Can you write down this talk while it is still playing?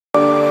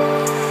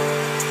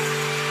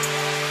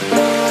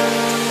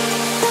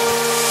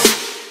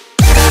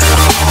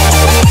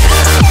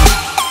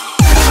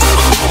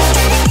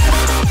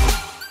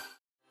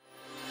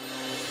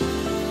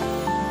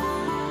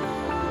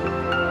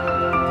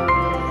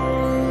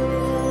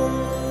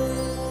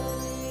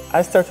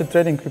I started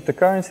trading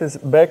cryptocurrencies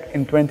back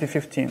in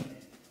 2015.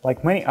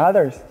 Like many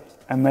others,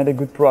 I made a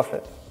good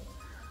profit.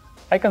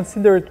 I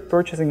considered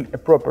purchasing a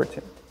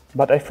property,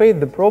 but I faced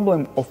the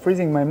problem of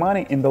freezing my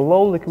money in the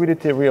low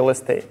liquidity real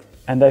estate,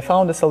 and I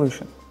found a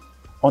solution.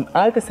 On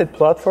Alt.Estate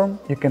platform,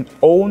 you can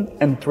own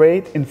and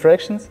trade in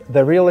fractions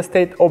the real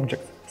estate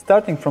objects,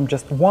 starting from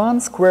just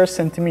 1 square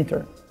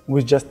centimeter.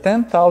 With just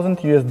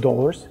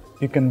 $10,000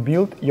 you can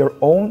build your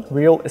own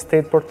real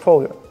estate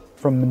portfolio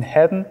from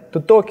Manhattan to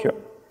Tokyo.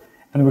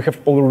 And we have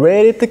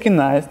already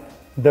tokenized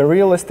the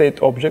real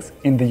estate objects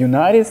in the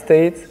United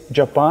States,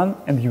 Japan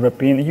and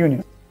European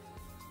Union.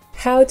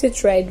 How to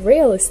trade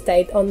real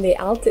estate on the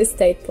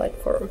Alt.Estate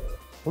platform.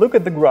 Look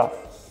at the graph.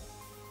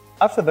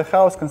 After the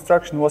house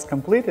construction was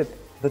completed,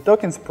 the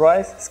token's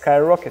price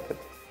skyrocketed.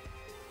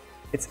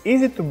 It's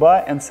easy to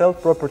buy and sell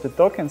property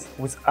tokens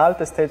with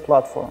Alt.Estate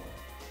platform.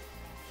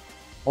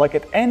 Like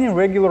at any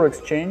regular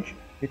exchange,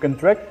 you can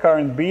track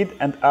current bid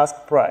and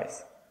ask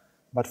price.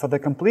 But for the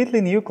completely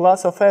new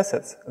class of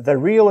assets, the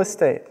real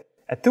estate,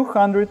 a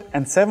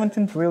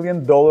 $217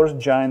 trillion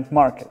giant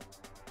market.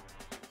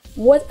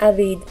 What are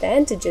the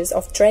advantages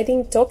of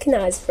trading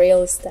tokenized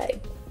real estate?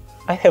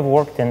 I have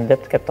worked in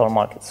debt capital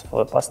markets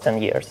for the past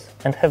 10 years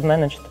and have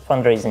managed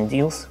fundraising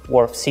deals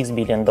worth $6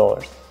 billion.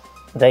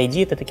 The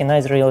idea to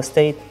tokenize real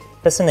estate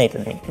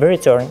fascinated me. The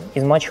return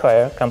is much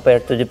higher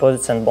compared to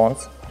deposits and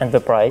bonds, and the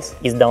price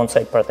is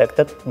downside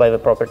protected by the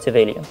property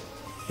value.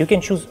 You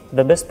can choose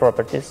the best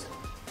properties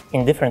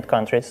in different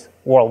countries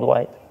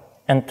worldwide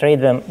and trade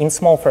them in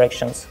small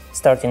fractions,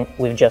 starting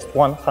with just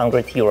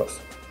 100 euros.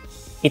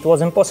 It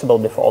was impossible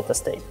before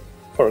Alt.Estate.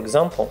 For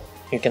example,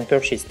 you can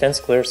purchase 10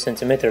 square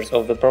centimeters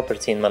of the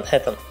property in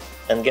Manhattan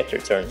and get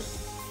return.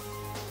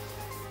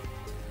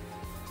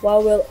 Why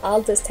will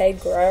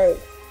Alt.Estate grow?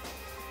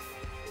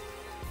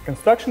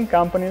 Construction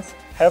companies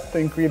have to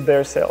increase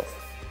their sales,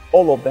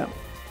 all of them,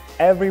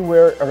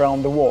 everywhere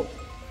around the world.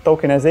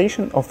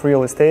 Tokenization of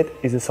real estate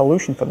is a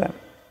solution for them.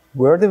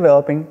 We're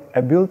developing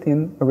a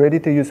built-in,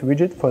 ready-to-use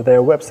widget for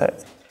their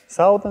websites.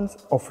 Thousands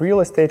of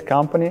real estate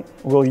companies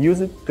will use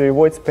it to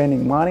avoid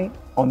spending money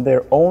on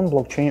their own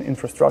blockchain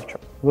infrastructure.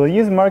 We'll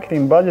use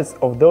marketing budgets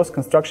of those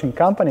construction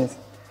companies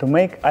to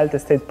make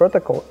Alt.Estate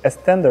protocol a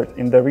standard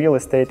in the real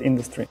estate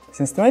industry.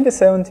 Since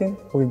 2017,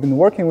 we've been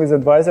working with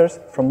advisors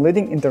from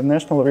leading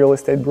international real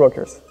estate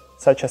brokers,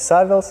 such as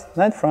Savills,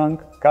 Knight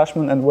Frank,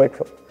 Cashman and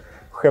Wakefield,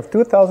 who have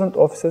 2,000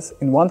 offices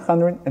in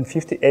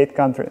 158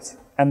 countries,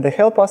 and they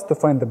help us to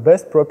find the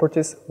best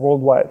properties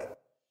worldwide.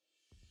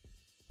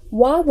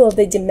 Why will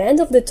the demand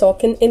of the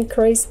token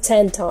increase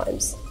 10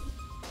 times?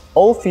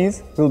 All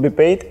fees will be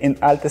paid in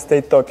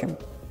Alt.Estate token.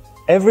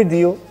 Every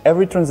deal,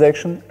 every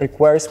transaction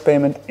requires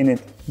payment in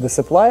it. The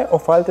supply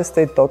of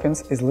Alt.Estate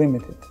tokens is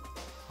limited.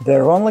 They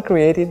are only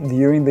created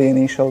during the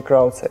initial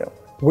crowd sale.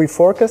 We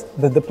forecast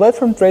that the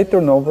platform trade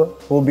turnover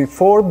will be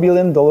 $4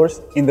 billion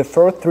in the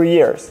first 3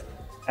 years,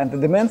 and the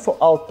demand for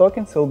Alt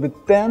tokens will be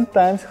 10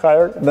 times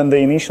higher than the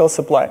initial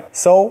supply.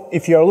 So,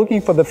 if you are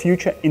looking for the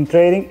future in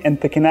trading and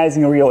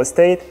tokenizing real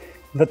estate,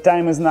 the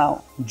time is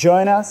now.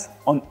 Join us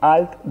on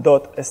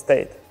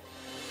Alt.Estate.